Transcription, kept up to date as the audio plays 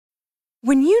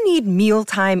When you need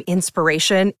mealtime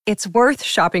inspiration, it's worth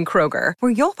shopping Kroger,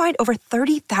 where you'll find over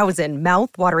 30,000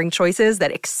 mouth-watering choices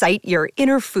that excite your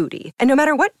inner foodie. And no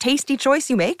matter what tasty choice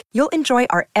you make, you'll enjoy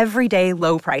our everyday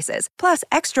low prices, plus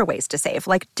extra ways to save,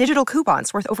 like digital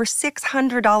coupons worth over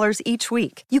 $600 each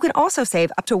week. You can also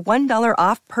save up to $1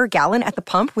 off per gallon at the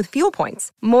pump with fuel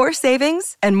points. More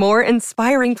savings and more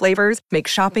inspiring flavors make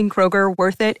shopping Kroger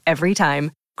worth it every time.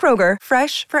 Kroger,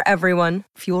 fresh for everyone.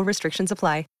 Fuel restrictions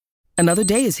apply. Another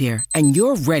day is here, and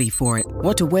you're ready for it.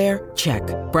 What to wear? Check.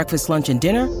 Breakfast, lunch, and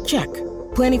dinner? Check.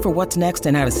 Planning for what's next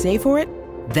and how to save for it?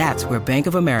 That's where Bank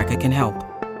of America can help.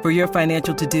 For your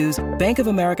financial to-dos, Bank of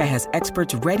America has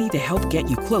experts ready to help get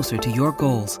you closer to your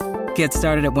goals. Get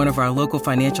started at one of our local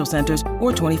financial centers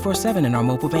or 24/7 in our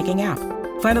mobile banking app.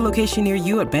 Find a location near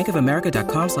you at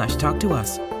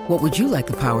bankofamerica.com/talktous. What would you like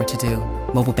the power to do?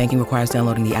 Mobile banking requires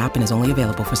downloading the app and is only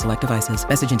available for select devices.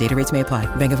 Message and data rates may apply.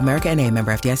 Bank of America N.A.,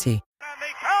 member FDIC. And the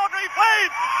Calgary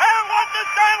Flames have won the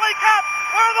Stanley Cup.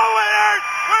 We're the winners.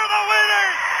 We're the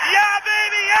winners. Yeah,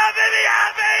 baby. Yeah, baby.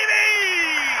 Yeah, baby.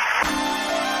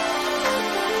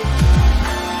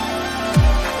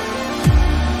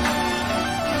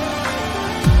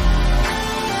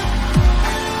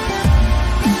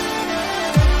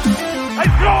 They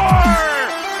score!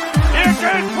 Here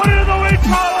can put it in the win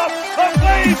column. The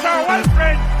Flames are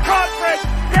Western Conference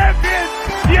champions.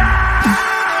 Yeah,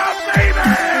 baby!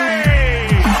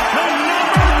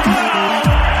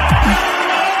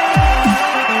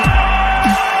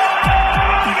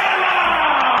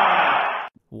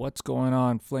 What's going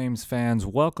on, Flames fans?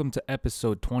 Welcome to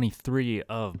episode 23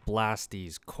 of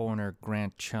Blasty's Corner.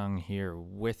 Grant Chung here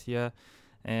with you.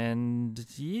 And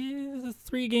yeah, the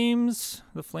 3 games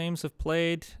the Flames have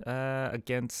played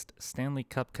against Stanley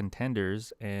Cup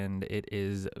contenders, and it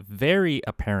is very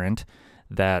apparent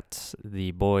that the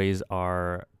boys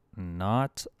are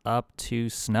not up to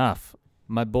snuff.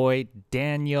 My boy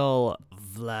Daniel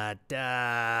Vladar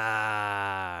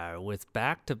with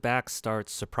back-to-back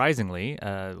starts. Surprisingly,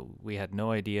 we had no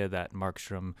idea that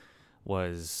Markstrom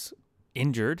was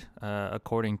injured.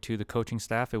 According to the coaching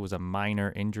staff, it was a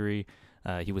minor injury.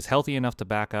 He was healthy enough to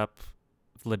back up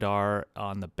Vladar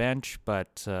on the bench,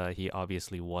 but he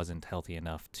obviously wasn't healthy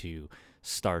enough to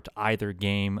start either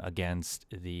game against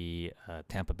the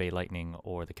Tampa Bay Lightning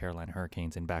or the Carolina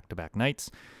Hurricanes in back-to-back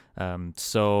nights.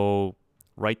 So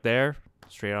right there,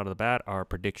 straight out of the bat, our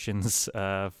predictions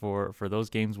for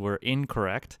those games were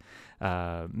incorrect.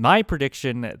 My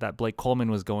prediction that Blake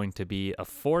Coleman was going to be a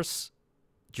force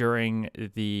during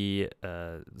the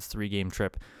 3-game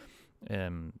trip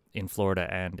in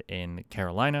Florida and in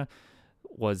Carolina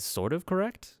was sort of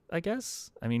correct, I guess.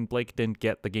 I mean, Blake didn't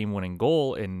get the game-winning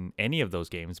goal in any of those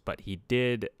games, but he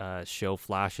did show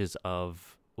flashes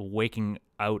of waking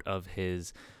out of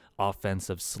his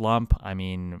offensive slump. I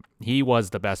mean, he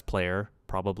was the best player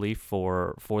probably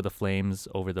for the Flames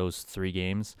over those 3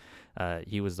 games.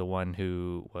 He was the one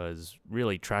who was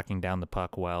really tracking down the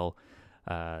puck well.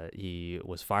 He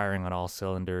was firing on all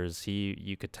cylinders.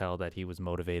 You could tell that he was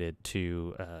motivated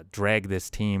to drag this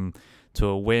team to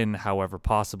a win however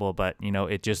possible, but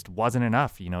it just wasn't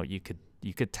enough. You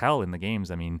could tell in the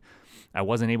games. I mean, I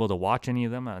wasn't able to watch any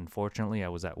of them. Unfortunately, I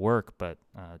was at work, but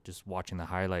just watching the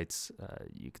highlights,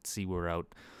 you could see we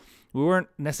weren't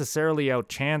necessarily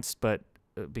outchanced, but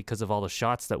because of all the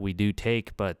shots that we do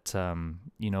take, but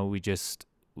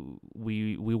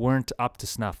we weren't up to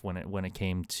snuff when it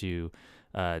came to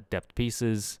depth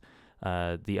pieces.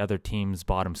 The other team's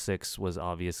bottom 6 was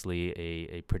obviously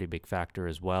a pretty big factor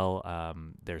as well.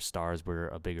 Their stars were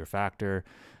a bigger factor.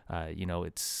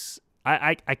 It's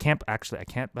I can't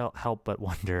help but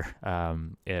wonder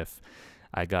if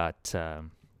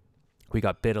we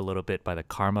got bit a little bit by the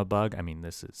karma bug. I mean,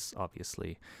 this is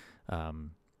obviously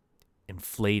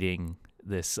inflating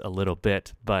this a little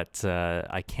bit, but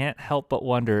I can't help but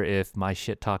wonder if my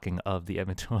shit talking of the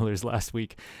Edmonton Oilers last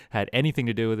week had anything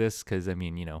to do with this, because I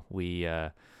mean, we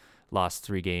lost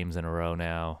 3 games in a row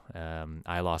now.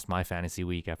 I lost my fantasy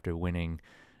week after winning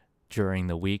during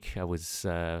the week. I was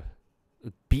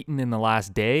beaten in the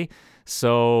last day,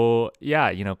 so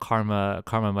yeah, karma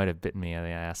might have bitten me in the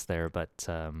ass there, but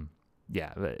the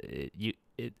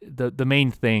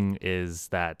main thing is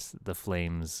that the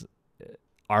Flames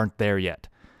aren't there yet.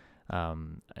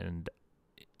 And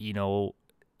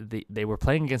they were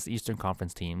playing against the Eastern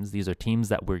Conference teams. These are teams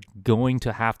that we're going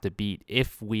to have to beat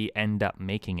if we end up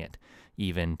making it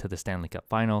even to the Stanley Cup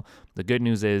final. The good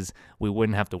news is we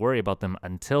wouldn't have to worry about them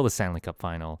until the Stanley Cup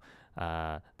final.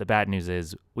 The bad news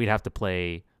is we'd have to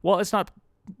play, well, it's not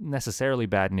necessarily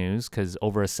bad news, because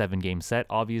over a 7-game set,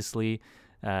 obviously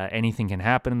anything can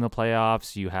happen in the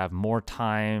playoffs. You have more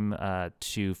time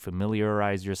to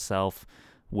familiarize yourself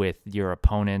with your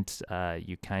opponent.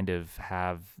 You kind of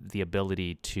have the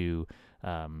ability to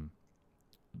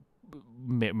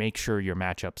make sure your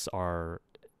matchups are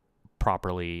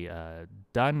properly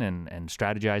done and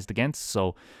strategized against.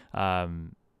 So,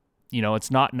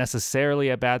 it's not necessarily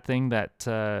a bad thing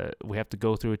that we have to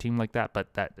go through a team like that,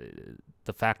 but that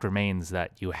the fact remains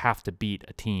that you have to beat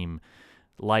a team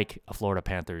like a Florida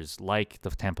Panthers, like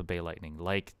the Tampa Bay Lightning,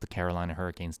 like the Carolina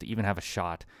Hurricanes to even have a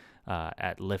shot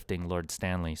at lifting Lord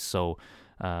Stanley. So,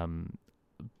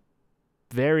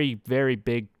 very, very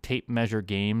big tape measure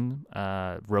game,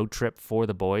 road trip for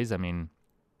the boys. I mean,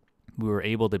 we were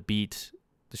able to beat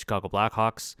the Chicago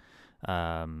Blackhawks.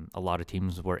 A lot of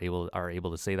teams are able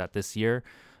to say that this year,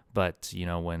 but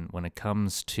when it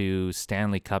comes to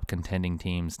Stanley Cup contending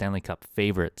teams, Stanley Cup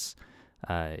favorites,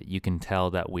 you can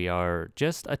tell that we are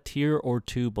just a tier or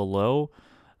two below.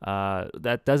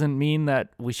 That doesn't mean that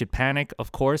we should panic.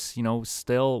 Of course,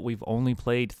 still we've only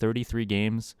played 33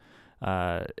 games.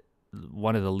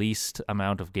 One of the least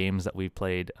amount of games that we've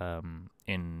played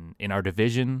in our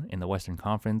division in the Western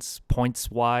Conference. Points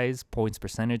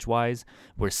percentage wise,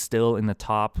 we're still in the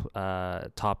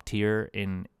top tier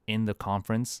in the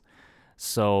conference.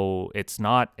 So it's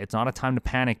not a time to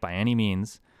panic by any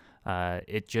means.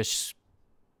 It just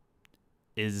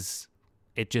is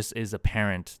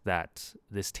apparent that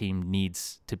this team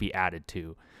needs to be added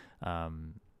to.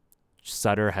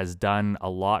 Sutter has done a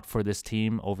lot for this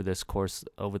team over the course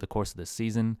of this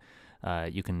season.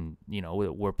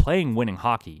 We're playing winning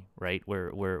hockey, right?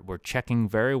 We're checking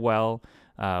very well.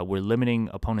 We're limiting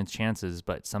opponents' chances,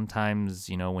 but sometimes,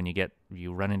 when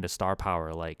you run into star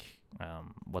power like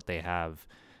what they have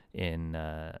in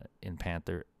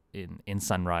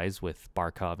Sunrise with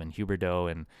Barkov and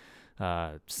Huberdeau and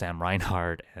Sam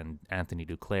Reinhart and Anthony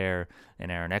Duclair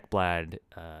and Aaron Ekblad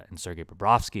and Sergei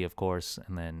Bobrovsky, of course.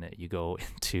 And then you go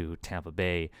into Tampa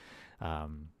Bay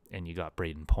and you got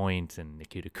Braden Point and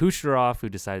Nikita Kucherov, who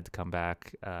decided to come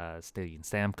back, Stadion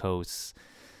Stamkos,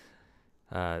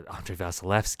 Andrei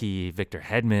Vasilevsky, Victor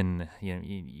Hedman.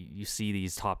 You see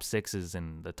these top sixes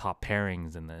and the top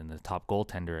pairings and the top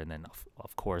goaltender. And then,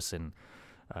 of course, in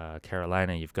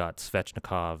Carolina, you've got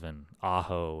Svechnikov and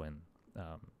Aho and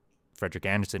Frederik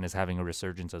Andersen is having a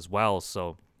resurgence as well.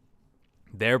 So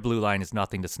their blue line is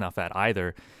nothing to snuff at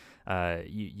either.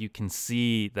 You can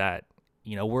see that,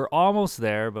 we're almost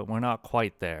there, but we're not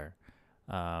quite there.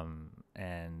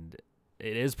 And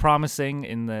it is promising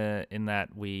in that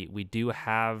we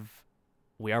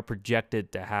are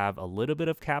projected to have a little bit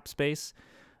of cap space.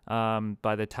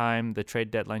 By the time the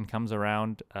trade deadline comes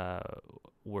around,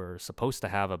 we're supposed to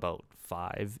have about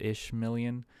 $5-ish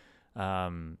million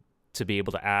to be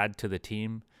able to add to the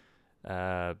team.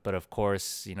 But of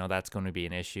course, that's going to be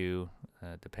an issue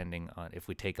depending on if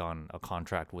we take on a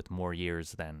contract with more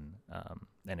years than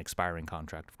an expiring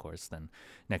contract, of course. Then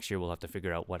next year we'll have to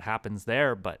figure out what happens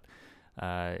there. But,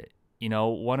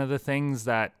 one of the things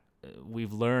that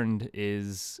we've learned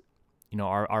is,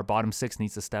 our bottom six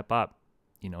needs to step up.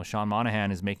 Sean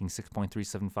Monahan is making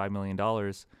 $6.375 million.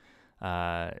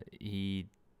 He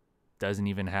doesn't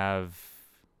even have...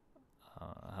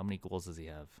 how many goals does he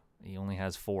have? He only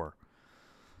has 4.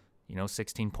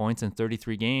 16 points in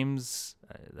 33 games.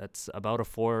 That's about a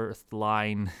fourth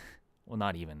line. Well,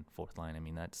 not even fourth line. I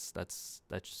mean, that's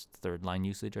just third line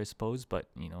usage, I suppose. But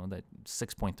that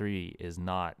 6.3 is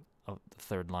not a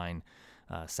third line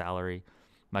salary.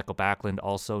 Michael Backlund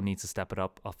also needs to step it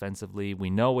up offensively. We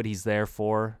know what he's there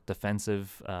for,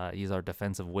 defensive. He's our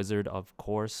defensive wizard, of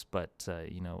course. But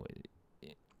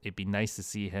it'd be nice to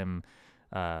see him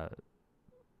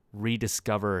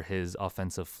rediscover his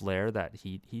offensive flair that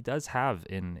he does have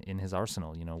in his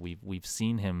arsenal. We've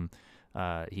seen him.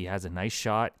 He has a nice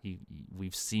shot.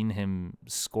 We've seen him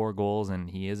score goals, and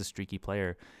he is a streaky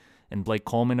player. And Blake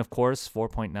Coleman, of course,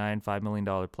 $4.95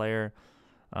 million player.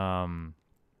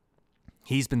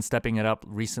 He's been stepping it up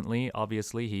recently.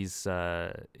 Obviously,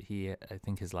 I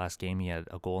think his last game he had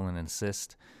a goal and an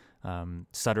assist.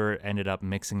 Sutter ended up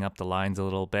mixing up the lines a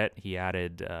little bit. He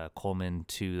added Coleman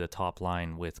to the top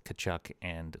line with Tkachuk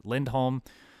and Lindholm.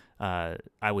 I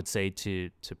would say to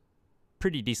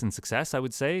pretty decent success, I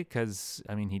would say, because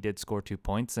he did score 2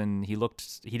 points and he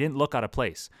didn't look out of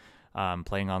place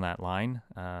playing on that line.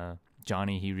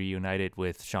 Johnny, he reunited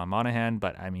with Sean Monahan,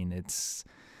 but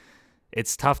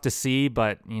it's tough to see.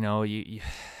 But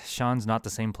Sean's not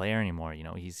the same player anymore.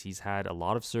 He's had a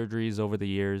lot of surgeries over the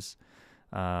years.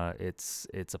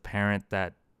 It's apparent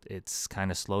that it's kind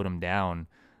of slowed him down.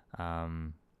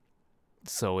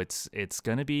 So it's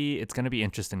gonna be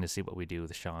interesting to see what we do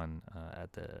with Sean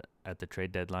at the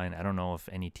trade deadline. I don't know if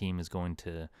any team is going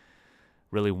to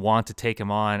really want to take him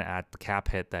on at the cap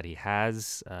hit that he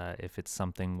has. If it's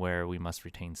something where we must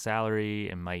retain salary,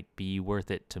 it might be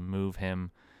worth it to move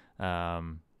him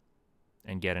and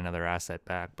get another asset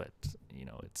back. But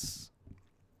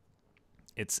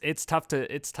it's tough to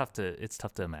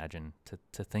imagine,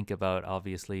 to think about.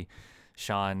 Obviously,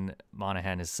 Sean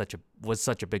Monahan was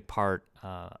such a big part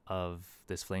of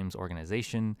this Flames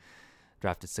organization.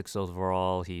 Drafted 6th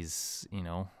overall. He's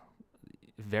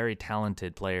very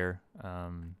talented player.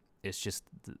 It's just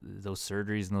those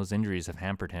surgeries and those injuries have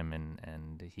hampered him,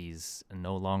 and he's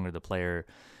no longer the player.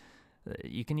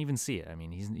 You can even see it. I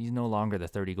mean, he's no longer the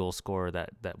 30-goal scorer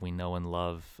that we know and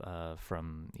love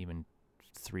from even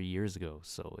 3 years ago.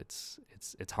 So it's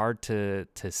hard to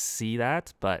see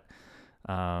that, but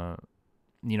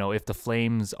if the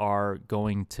Flames are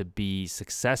going to be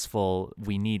successful,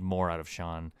 we need more out of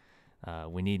Sean.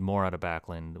 We need more out of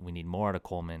Backlund. We need more out of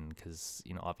Coleman, because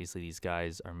obviously these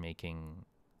guys are making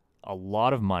a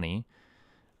lot of money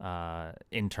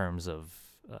in terms of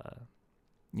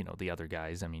the other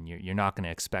guys. I mean, you're not going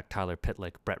to expect Tyler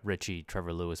Pitlick, Brett Ritchie,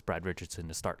 Trevor Lewis, Brad Richardson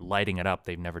to start lighting it up.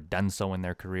 They've never done so in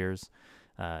their careers.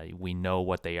 We know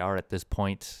what they are at this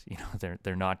point.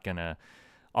 They're not going to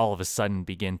all of a sudden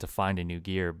begin to find a new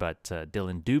gear, but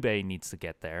Dylan Dubé needs to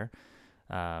get there.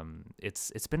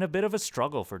 It's been a bit of a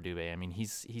struggle for Dubé. I mean,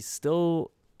 he's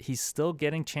still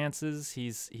getting chances.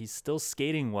 He's still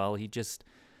skating well. He just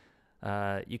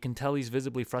you can tell he's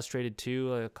visibly frustrated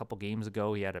too. A couple games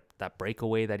ago, he had that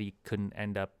breakaway that he couldn't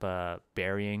end up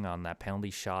burying on that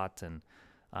penalty shot, and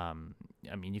I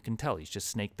mean, you can tell he's just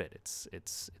snake bit.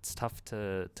 It's tough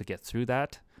to get through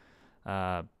that.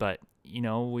 But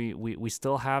we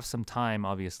still have some time.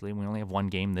 Obviously, we only have one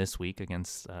game this week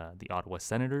against the Ottawa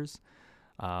Senators.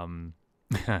 If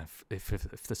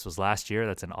this was last year,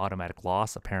 that's an automatic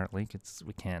loss, apparently, because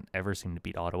we can't ever seem to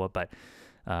beat Ottawa. But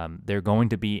they're going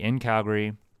to be in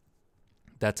Calgary.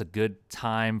 That's a good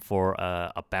time for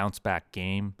a bounce back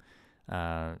game.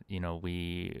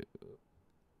 We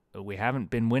haven't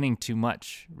been winning too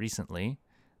much recently.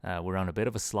 We're on a bit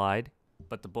of a slide,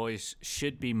 but the boys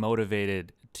should be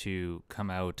motivated to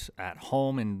come out at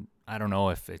home. And I don't know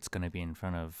if it's going to be in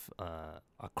front of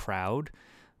a crowd,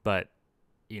 but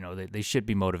they should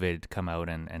be motivated to come out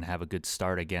and have a good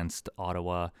start against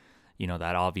Ottawa.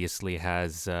 That obviously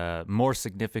has more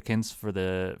significance for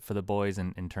the boys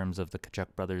in terms of the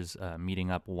Tkachuk brothers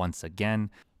meeting up once again.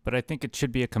 But I think it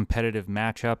should be a competitive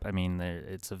matchup. I mean,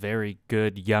 it's a very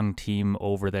good young team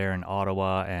over there in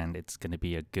Ottawa, and it's going to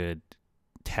be a good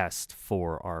test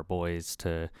for our boys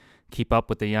to keep up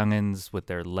with the youngins with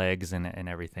their legs and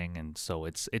everything. And so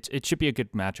it should be a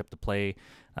good matchup to play.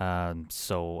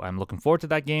 So I'm looking forward to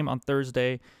that game on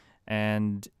Thursday.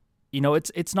 And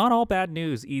it's not all bad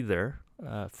news either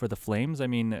for the Flames. I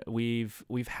mean,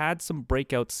 we've had some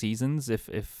breakout seasons.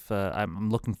 If I'm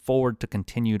looking forward to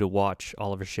continue to watch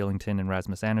Oliver Shillington and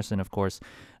Rasmus Andersson, of course,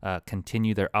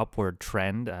 continue their upward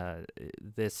trend.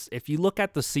 If you look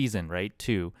at the season, right,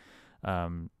 too,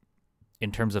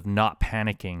 in terms of not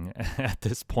panicking at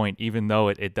this point, even though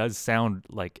it does sound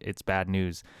like it's bad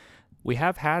news, we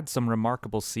have had some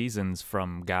remarkable seasons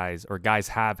from guys, or guys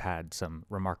have had some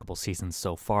remarkable seasons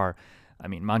so far. I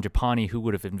mean, Mangiapane, who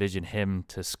would have envisioned him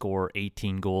to score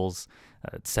 18 goals,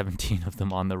 17 of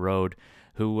them on the road?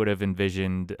 Who would have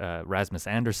envisioned Rasmus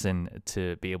Andersson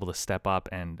to be able to step up?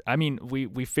 And I mean,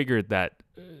 we figured that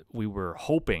we were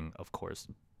hoping, of course,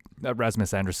 that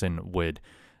Rasmus Andersson would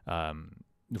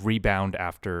rebound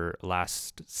after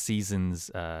last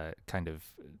season's kind of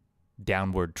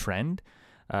downward trend.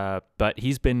 But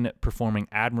he's been performing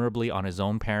admirably on his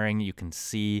own pairing. You can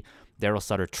see Daryl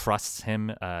Sutter trusts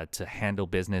him to handle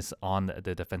business on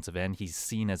the defensive end. He's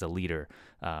seen as a leader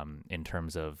in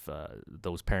terms of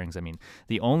those pairings. I mean,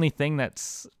 the only thing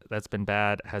that's been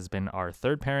bad has been our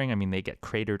third pairing. I mean, they get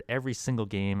cratered every single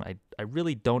game. I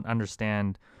really don't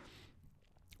understand.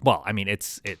 Well, I mean,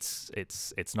 it's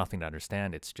nothing to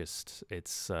understand. It's just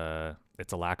it's a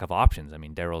lack of options. I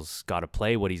mean, Daryl's got to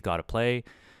play what he's got to play.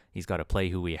 He's got to play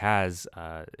who he has.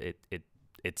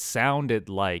 It sounded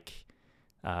like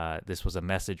this was a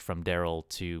message from Daryl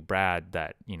to Brad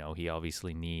that he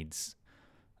obviously needs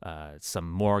some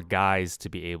more guys to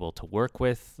be able to work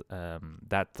with.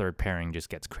 That third pairing just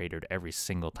gets cratered every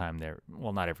single time they're,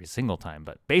 well, not every single time,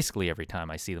 but basically every time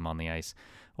I see them on the ice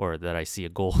or that I see a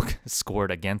goal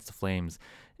scored against the Flames.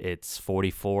 It's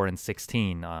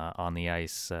 44-16 on the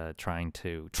ice, trying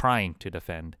to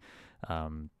defend.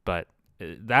 But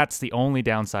That's the only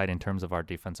downside in terms of our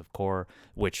defensive core,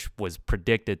 which was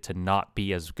predicted to not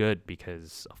be as good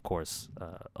because, of course,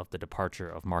 of the departure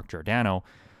of Mark Giordano.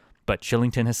 But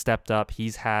Chillington has stepped up.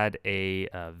 He's had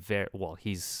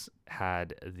he's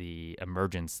had the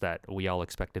emergence that we all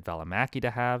expected Valimaki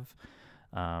to have.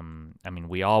 I mean,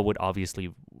 we all would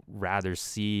obviously rather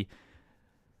see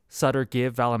Sutter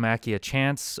give Valimaki a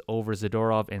chance over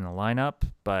Zadorov in the lineup,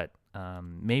 but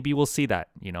maybe we'll see that,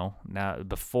 you know. Now,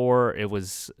 before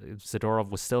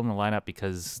Zadorov was still in the lineup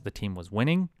because the team was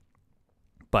winning,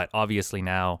 but obviously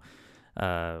now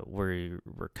we're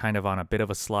kind of on a bit of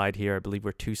a slide here. I believe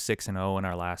we're 2-6-0 in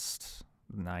our last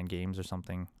 9 games or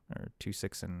something, or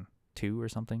 2-6-2 or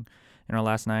something in our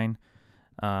last 9.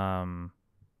 2-6-1,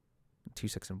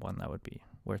 that would be.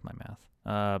 Where's my math?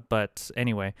 But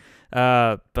anyway,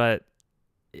 but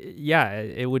yeah,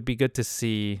 it would be good to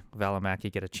see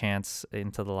Valimaki get a chance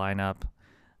into the lineup.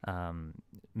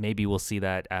 Maybe we'll see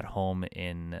that at home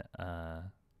in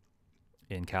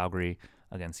Calgary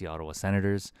against the Ottawa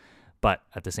Senators. But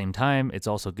at the same time, it's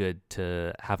also good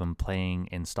to have him playing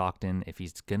in Stockton. If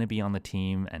he's going to be on the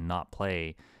team and not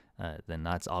play, then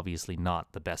that's obviously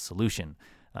not the best solution.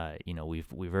 You know,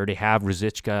 we've already have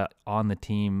Ruzicka on the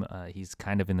team. He's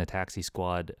kind of in the taxi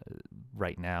squad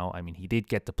right now. I mean, he did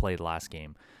get to play the last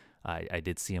game. I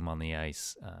did see him on the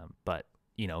ice, but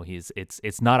you know,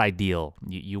 it's not ideal.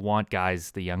 You want the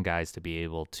young guys, to be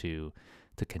able to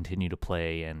continue to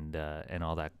play and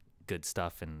all that good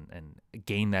stuff and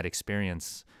gain that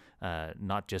experience.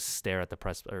 Not just stand at the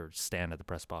press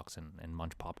box and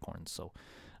munch popcorn. So.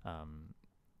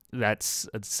 That's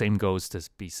the same goes to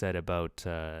be said about,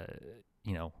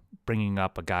 you know, bringing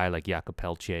up a guy like Jakob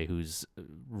Pelletier, who's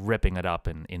ripping it up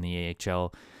in the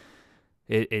AHL.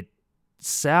 It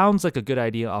sounds like a good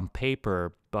idea on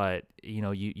paper, but, you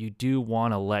know, you do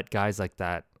want to let guys like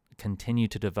that continue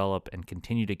to develop and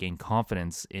continue to gain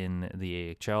confidence in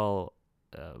the AHL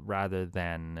rather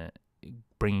than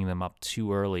bringing them up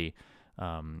too early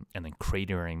and then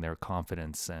cratering their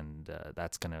confidence. And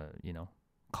that's going to, you know,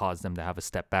 cause them to have a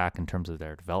step back in terms of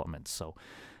their development. So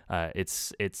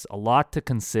it's a lot to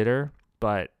consider,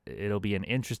 but it'll be an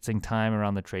interesting time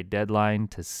around the trade deadline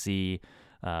to see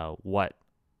what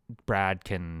Brad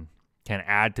can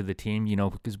add to the team, you know,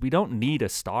 because we don't need a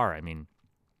star. I mean,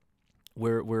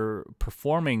 we're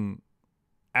performing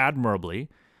admirably,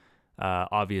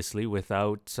 obviously,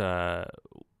 without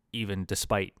even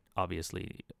despite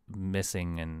obviously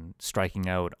missing and striking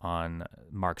out on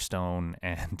Mark Stone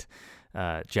and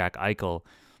Jack Eichel.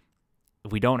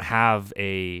 We don't have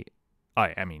I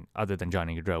mean, other than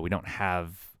Johnny Gaudreau, we don't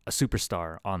have a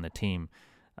superstar on the team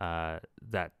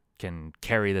that can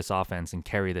carry this offense and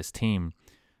carry this team.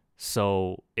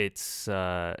 So it's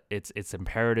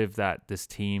imperative that this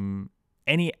team,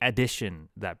 any addition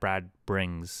that Brad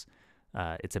brings,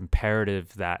 it's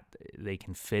imperative that they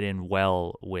can fit in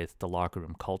well with the locker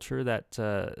room culture that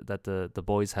the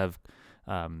boys have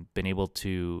been able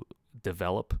to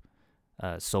develop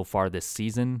so far this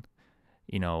season.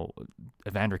 You know,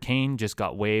 Evander Kane just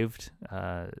got waived.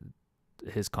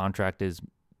 His contract is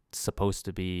supposed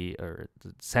to be, or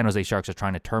the San Jose Sharks are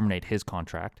trying to terminate his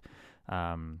contract.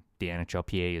 The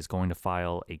NHLPA is going to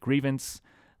file a grievance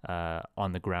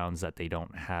on the grounds that they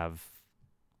don't have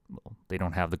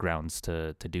the grounds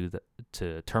to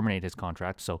terminate his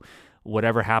contract. So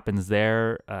whatever happens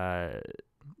there,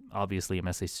 obviously a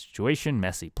messy situation,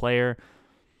 messy player.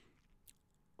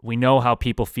 We know how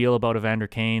people feel about Evander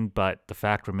Kane, but the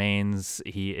fact remains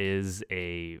he is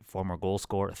a former goal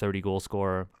scorer, 30 goal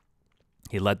scorer.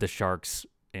 He led the Sharks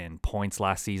in points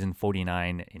last season,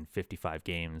 49 in 55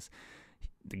 games.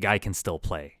 The guy can still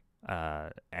play.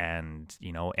 And,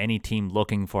 you know, any team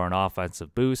looking for an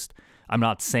offensive boost, I'm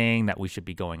not saying that we should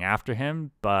be going after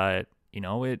him, but, you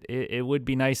know, it would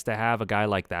be nice to have a guy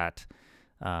like that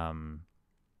in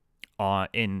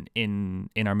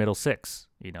our middle six,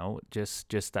 you know,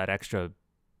 just that extra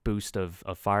boost of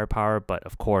firepower. But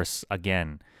of course,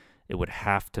 again, it would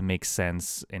have to make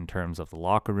sense in terms of the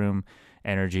locker room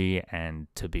energy. And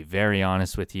to be very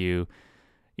honest with you,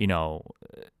 you know,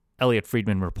 Elliot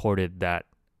Friedman reported that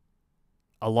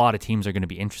a lot of teams are going to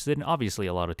be interested, and obviously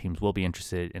a lot of teams will be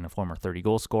interested in a former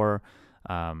 30-goal scorer.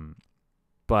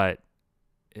 But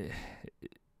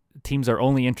teams are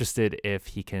only interested if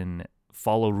he can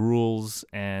follow rules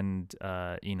and,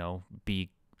 you know,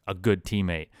 be a good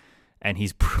teammate. And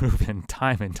he's proven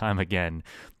time and time again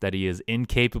that he is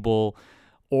incapable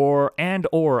or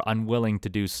unwilling to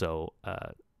do so.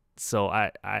 So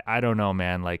I don't know,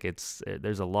 man. Like,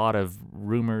 there's a lot of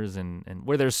rumors, and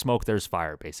where there's smoke, there's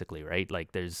fire, basically, right?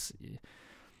 Like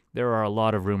there are a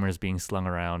lot of rumors being slung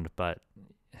around, but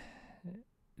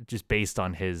just based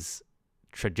on his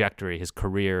trajectory, his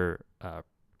career,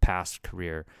 past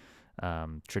career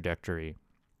trajectory,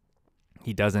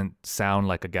 he doesn't sound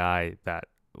like a guy that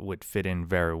would fit in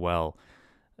very well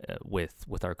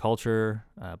with our culture.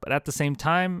 But at the same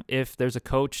time, if there's a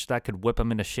coach that could whip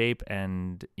him into shape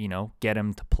and, get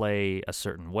him to play a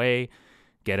certain way,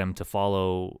 get him to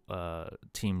follow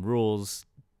team rules,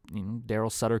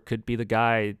 Daryl Sutter could be the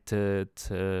guy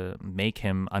to make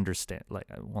him understand,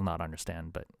 not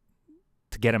understand, but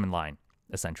to get him in line,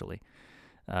 essentially.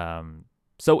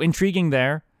 So intriguing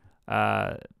there.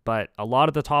 But a lot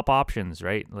of the top options,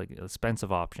 right? Like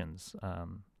expensive options,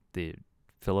 the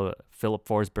Philip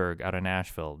Forsberg out of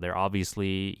Nashville,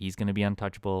 he's going to be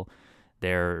untouchable.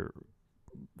 They're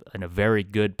in a very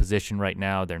good position right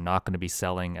now. They're not going to be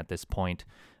selling at this point.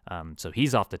 So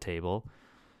he's off the table.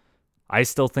 I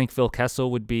still think Phil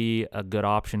Kessel would be a good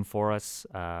option for us.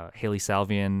 Haley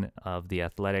Salvian of The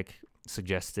Athletic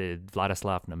suggested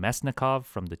Vladislav Namestnikov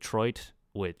from Detroit,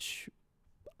 which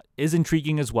is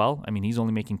intriguing as well. I mean, he's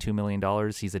only making $2 million.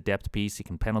 He's a depth piece. He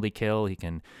can penalty kill. He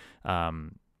can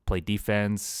play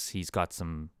defense. He's got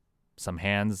some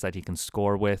hands that he can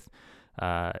score with.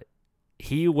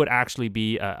 He would actually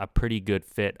be a pretty good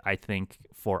fit, I think,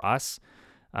 for us.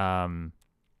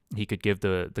 He could give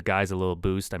the guys a little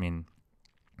boost. I mean,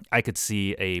 I could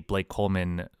see a Blake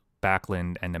Coleman,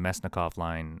 Backlund, and Namestnikov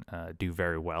line do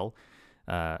very well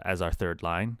as our third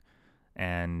line.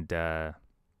 And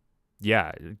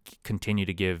continue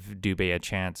to give Dubé a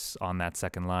chance on that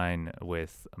second line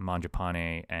with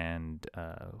Mangiapane and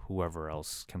whoever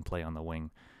else can play on the wing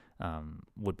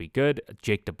would be good.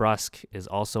 Jake DeBrusk is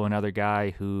also another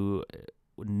guy who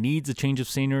needs a change of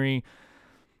scenery.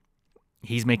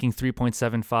 He's making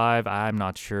 3.75. I'm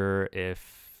not sure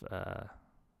if,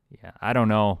 I don't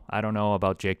know. I don't know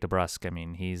about Jake DeBrusk. I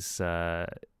mean,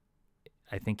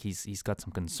 I think he's got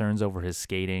some concerns over his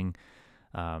skating.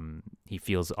 He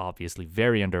feels obviously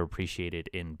very underappreciated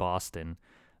in Boston,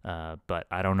 but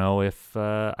I don't know if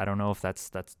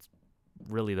that's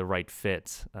really the right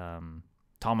fit.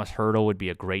 Thomas Hertl would be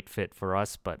a great fit for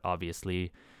us, but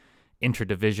obviously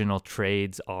interdivisional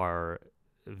trades are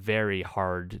very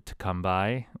hard to come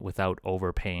by without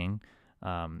overpaying,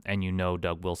 and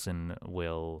Doug Wilson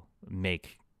will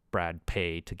make Brad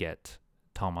pay to get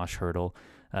Thomas Hertl.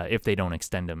 If they don't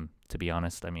extend him, to be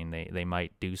honest. I mean, they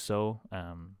might do so.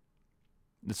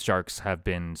 The Sharks have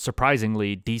been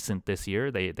surprisingly decent this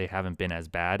year. They haven't been as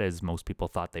bad as most people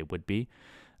thought they would be.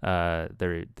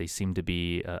 They seem to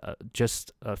be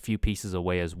just a few pieces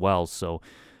away as well. So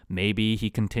maybe he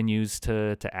continues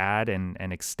to add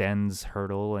and extends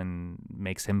Hertl and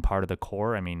makes him part of the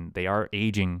core. I mean, they are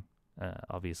aging,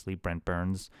 obviously. Brent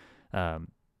Burns,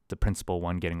 the principal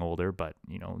one, getting older, but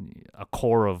a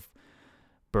core of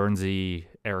Burnsy,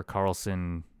 Erik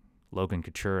Karlsson, Logan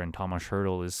Couture, and Thomas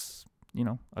Hertl is,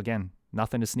 again,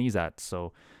 nothing to sneeze at.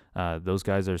 So those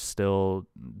guys are still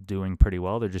doing pretty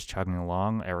well. They're just chugging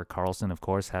along. Erik Karlsson, of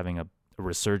course, having a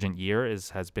resurgent year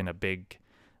has been a big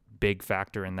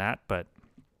factor in that. But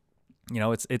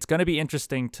it's going to be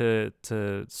interesting to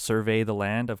survey the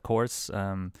land, of course.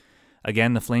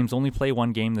 Again, the Flames only play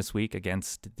one game this week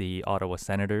against the Ottawa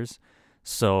Senators,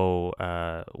 so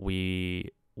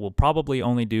we'll probably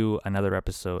only do another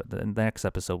episode. The next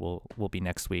episode will be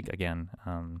next week again.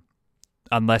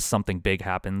 Unless something big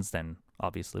happens, then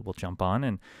obviously we'll jump on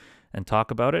and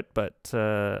talk about it. But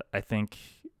I think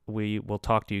we will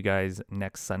talk to you guys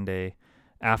next Sunday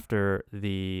after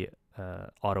the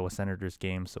Ottawa Senators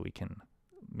game, so we can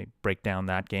break down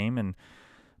that game. And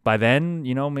by then,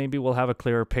 maybe we'll have a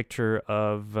clearer picture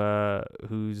of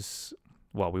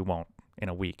we won't in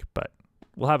a week, but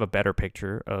we'll have a better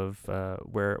picture of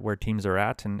where teams are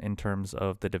at in terms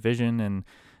of the division and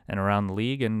around the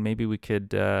league, and maybe we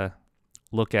could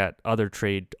look at other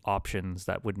trade options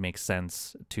that would make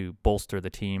sense to bolster the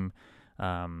team,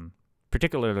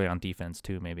 particularly on defense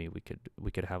too. Maybe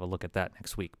we could have a look at that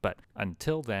next week. But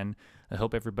until then, I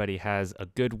hope everybody has a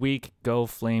good week. Go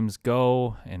Flames,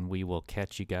 go, and we will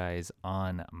catch you guys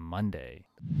on Monday.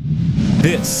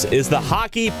 This is the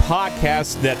Hockey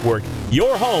Podcast Network,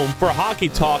 your home for hockey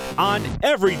talk on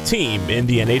every team in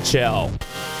the NHL.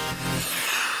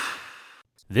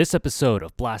 This episode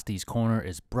of Blasty's Corner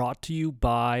is brought to you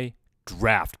by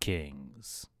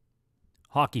DraftKings.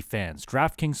 Hockey fans,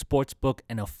 DraftKings Sportsbook,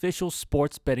 an official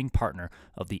sports betting partner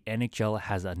of the NHL,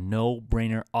 has a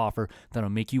no-brainer offer that'll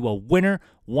make you a winner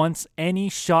once any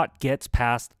shot gets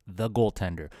past the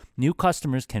goaltender. New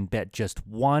customers can bet just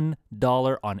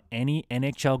 $1 on any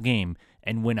NHL game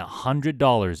and win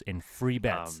 $100 in free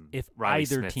bets if Riley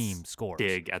either Smith's team scores.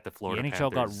 Dig at the Florida The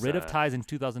NHL Panthers, got rid of ties in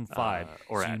 2005,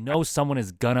 or so you at- know someone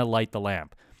is gonna light the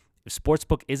lamp. If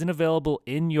Sportsbook isn't available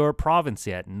in your province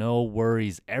yet, no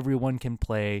worries. Everyone can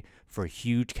play for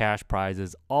huge cash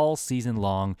prizes all season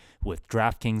long with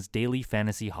DraftKings daily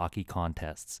fantasy hockey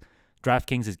contests.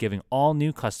 DraftKings is giving all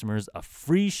new customers a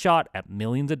free shot at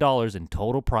millions of dollars in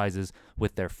total prizes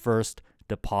with their first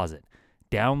deposit.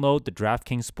 Download the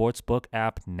DraftKings Sportsbook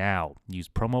app now. Use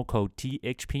promo code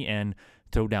THPN.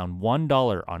 Throw down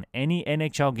 $1 on any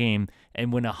NHL game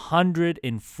and win $100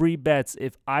 in free bets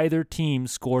if either team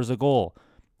scores a goal.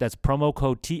 That's promo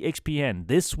code THPN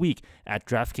this week at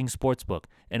DraftKings Sportsbook,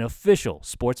 an official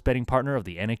sports betting partner of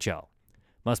the NHL.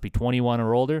 Must be 21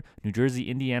 or older, New Jersey,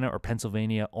 Indiana, or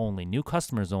Pennsylvania only. New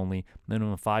customers only.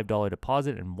 Minimum $5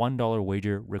 deposit and $1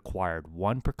 wager required.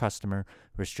 One per customer.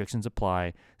 Restrictions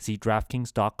apply. See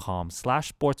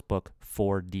DraftKings.com/sportsbook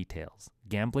for details.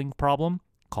 Gambling problem?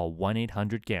 Call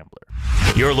 1-800-GAMBLER.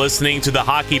 You're listening to the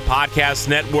Hockey Podcast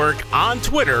Network on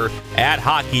Twitter at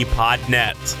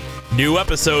HockeyPodNet. New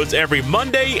episodes every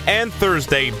Monday and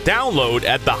Thursday. Download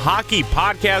at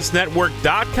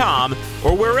thehockeypodcastnetwork.com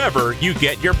or wherever you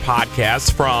get your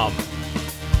podcasts from.